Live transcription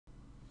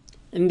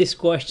In this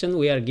question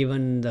we are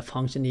given the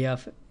function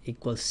f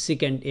equals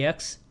secant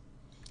x,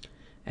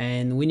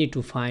 and we need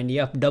to find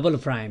f double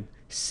prime,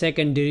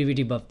 second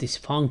derivative of this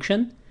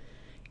function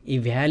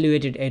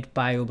evaluated at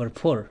pi over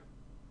 4.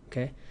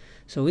 Okay,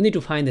 so we need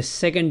to find the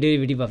second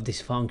derivative of this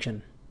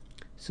function.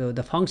 So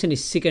the function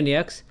is secant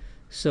x,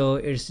 so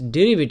its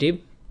derivative,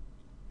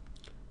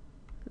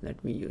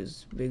 let me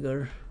use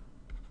bigger,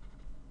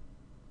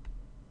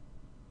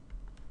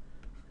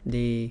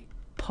 the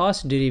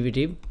first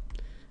derivative,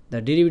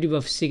 the derivative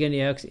of secant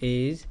x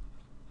is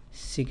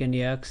secant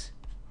x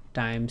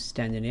times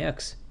tangent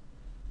x.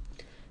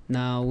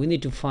 Now we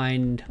need to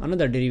find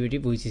another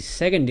derivative, which is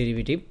second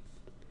derivative.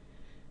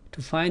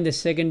 To find the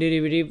second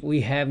derivative,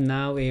 we have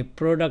now a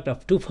product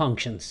of two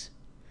functions,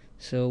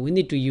 so we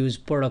need to use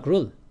product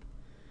rule.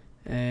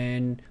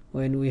 And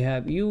when we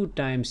have u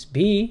times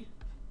v,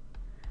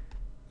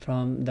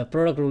 from the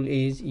product rule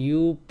is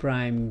u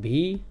prime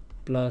v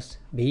plus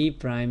v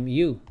prime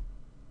u.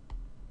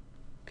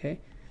 Okay,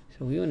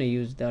 so we want to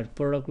use that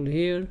product rule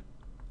here.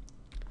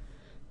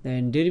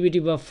 Then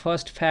derivative of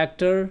first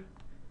factor,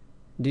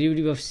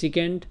 derivative of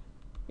secant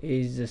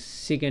is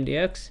secant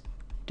x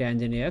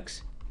tangent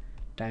x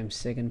times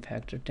second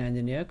factor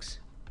tangent x,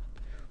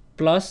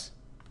 plus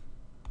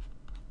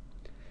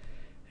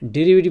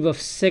derivative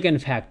of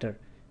second factor,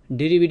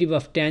 derivative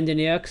of tangent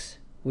x,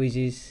 which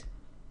is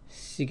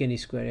secant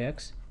square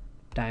x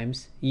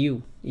times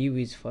u. U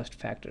is first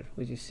factor,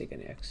 which is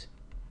secant x.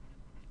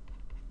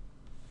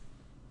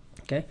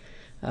 Okay,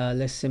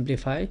 let's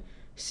simplify.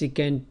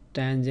 Secant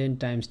tangent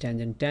times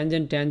tangent,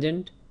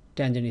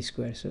 tangent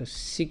square, so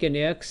secant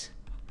x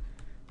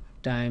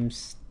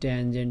times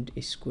tangent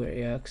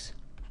square x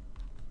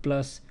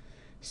plus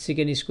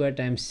secant square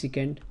times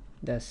secant,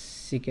 that's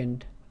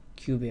secant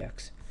cube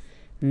x.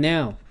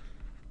 Now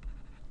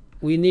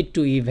we need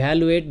to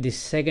evaluate the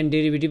second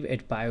derivative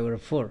at pi over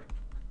 4.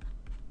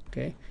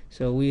 Okay,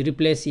 so we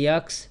replace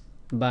x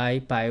by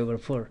pi over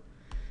 4.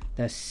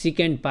 The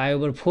secant pi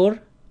over 4,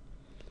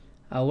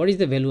 what is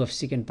the value of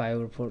secant pi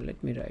over 4?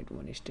 Let me write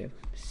one step.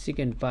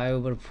 Secant pi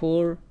over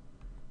 4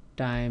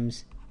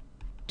 times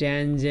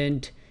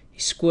tangent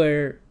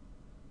square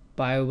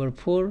pi over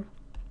 4,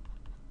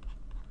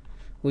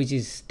 which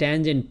is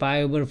tangent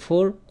pi over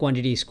 4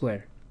 quantity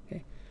square,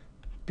 okay,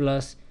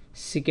 plus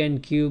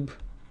secant cube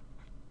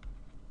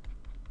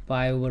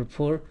pi over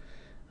 4,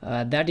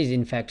 that is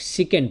in fact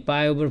secant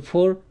pi over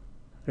 4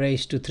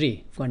 raised to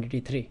 3, quantity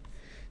 3.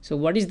 So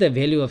what is the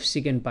value of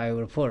secant pi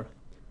over 4?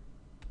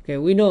 Okay,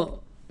 we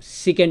know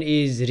secant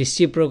is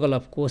reciprocal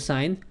of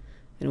cosine,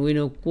 and we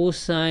know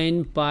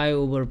cosine pi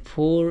over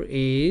 4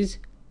 is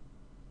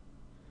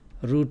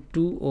root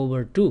 2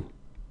 over 2,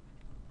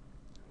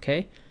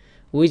 okay,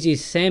 which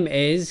is same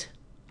as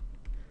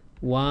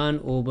 1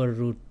 over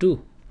root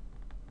 2,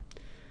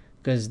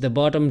 because the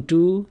bottom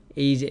 2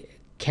 is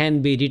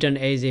can be written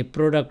as a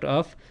product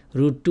of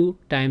root 2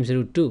 times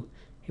root 2.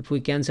 If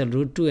we cancel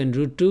root 2 and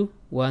root 2,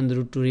 1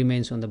 root 2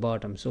 remains on the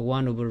bottom, so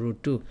 1 over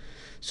root 2.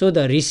 So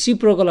the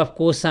reciprocal of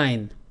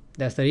cosine,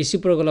 that's the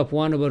reciprocal of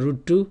 1 over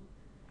root 2,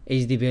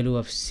 is the value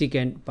of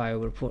secant pi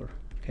over 4.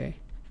 Okay,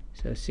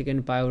 so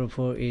secant pi over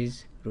 4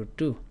 is root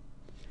 2,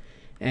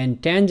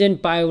 and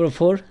tangent pi over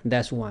 4,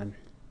 that's 1.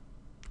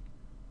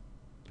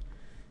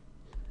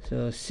 So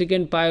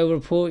secant pi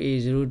over 4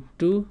 is root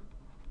 2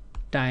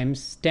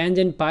 times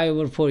tangent pi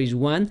over 4 is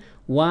 1.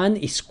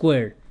 1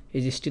 squared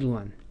is still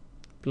 1,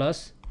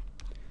 plus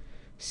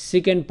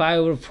secant pi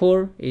over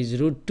 4 is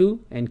root 2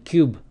 and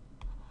cube,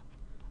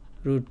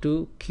 root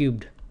 2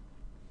 cubed.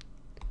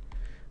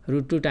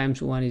 Root 2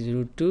 times 1 is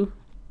root 2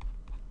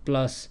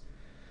 plus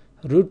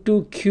root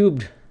 2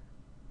 cubed.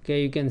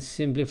 Okay, you can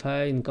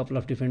simplify in a couple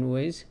of different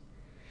ways.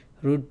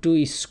 Root 2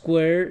 is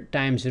square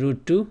times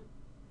root 2,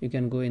 you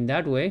can go in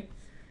that way.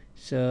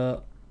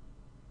 So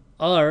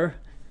or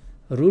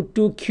root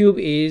 2 cube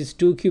is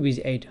 2 cube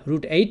is 8,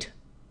 root 8.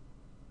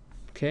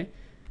 Okay,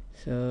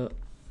 so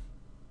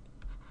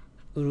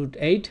root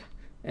 8,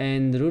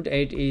 and root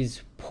 8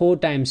 is 4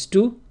 times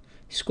 2,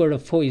 square root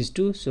of 4 is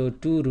 2, so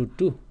 2 root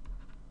 2.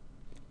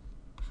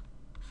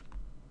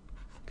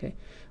 Okay,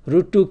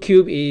 root 2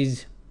 cube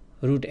is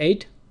root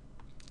 8,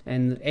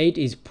 and 8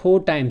 is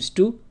 4 times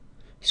 2,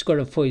 square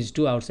root of 4 is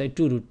 2 outside,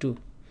 2 root 2.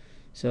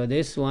 So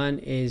this one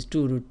is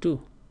 2 root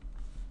 2.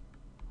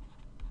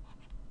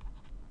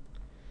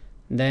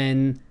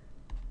 Then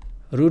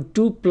root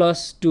 2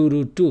 plus 2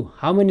 root 2.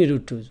 How many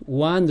root 2s?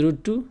 1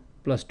 root 2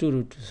 plus 2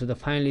 root 2. So the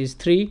final is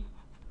 3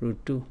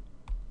 root 2.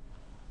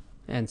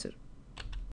 Answer.